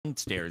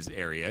downstairs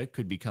area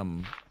could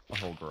become a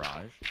whole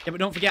garage. Yeah, but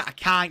don't forget, I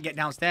can't get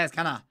downstairs,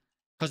 can I?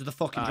 Because of the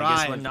fucking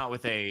drive. I guess not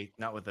with a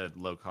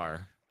low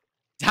car.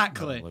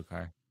 Exactly. Low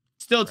car.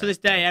 Still to this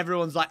day,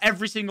 everyone's like,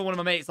 every single one of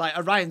my mates, like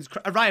Orion,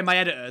 my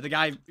editor, the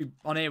guy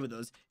on here with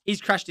us,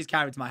 he's crashed his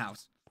car into my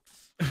house.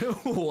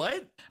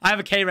 What? I have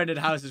a K-rendered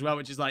house as well,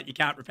 which is like you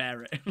can't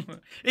repair it.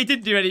 He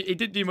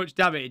didn't do much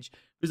damage.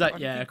 It was like,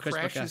 yeah,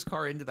 crash his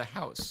car into the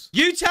house.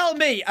 You tell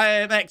me.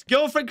 My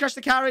ex-girlfriend crashed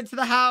the car into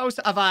the house.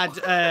 I've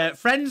had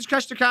friends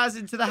crash the cars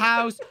into the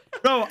house.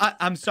 Bro,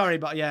 I'm sorry,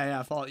 but yeah,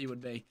 I thought you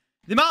would be.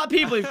 The amount of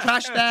people who've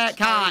crashed their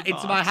car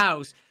into my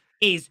house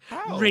is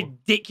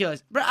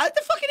ridiculous. Bro,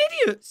 they're fucking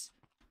idiots.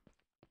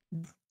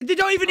 They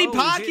don't even need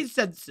parking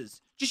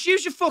sensors. Just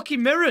use your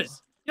fucking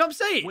mirrors. You know what I'm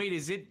saying? Wait,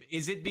 is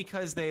it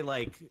because they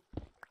like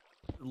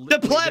the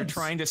plebs they're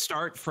trying to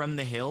start from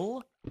the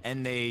hill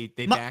and they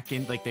back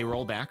in, like they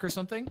roll back or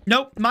something?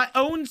 Nope. My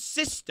own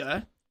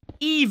sister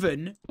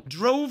even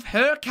drove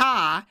her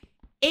car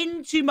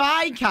into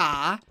my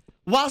car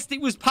whilst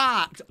it was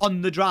parked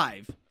on the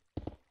drive.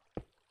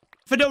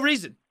 For no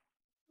reason.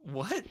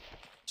 What?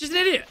 She's an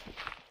idiot.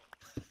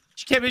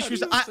 She came in, she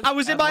was I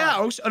was in my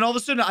house and all of a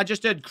sudden I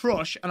just heard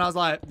crush and I was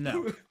like,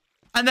 no.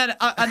 And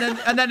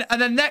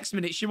then next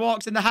minute she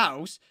walks in the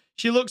house,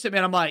 she looks at me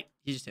and I'm like,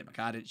 you just hit my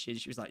car, didn't she?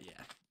 She was like,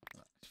 yeah.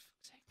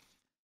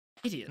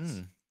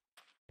 Idiots.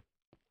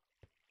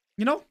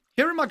 You know,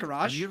 here in my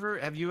garage.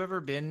 Have you ever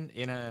been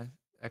in a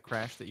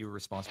crash that you were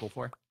responsible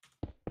for?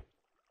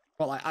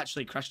 Well, I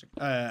actually crashed.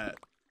 No,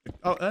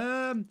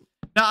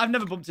 I've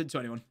never bumped into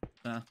anyone.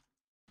 No.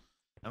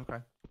 Okay.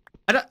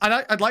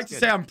 I'd like to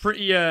say I'm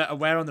pretty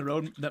aware on the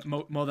road that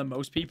more than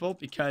most people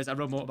because I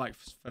rode motorbike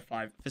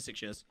for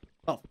 6 years.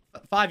 Well,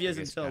 5 years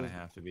until. Kind of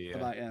have to be.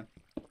 Yeah.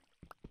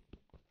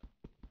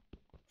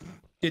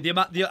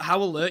 Dude,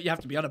 how alert you have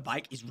to be on a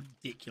bike is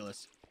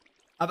ridiculous.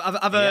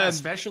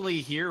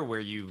 Especially here where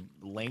you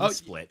lane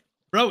split.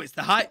 Bro, it's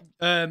the height.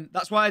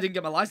 That's why I didn't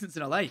get my license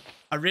in LA.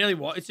 I really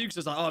wanted to because I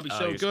was like, oh, I'll be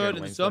so good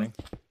and some.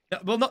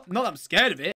 Well, not that I'm scared of it.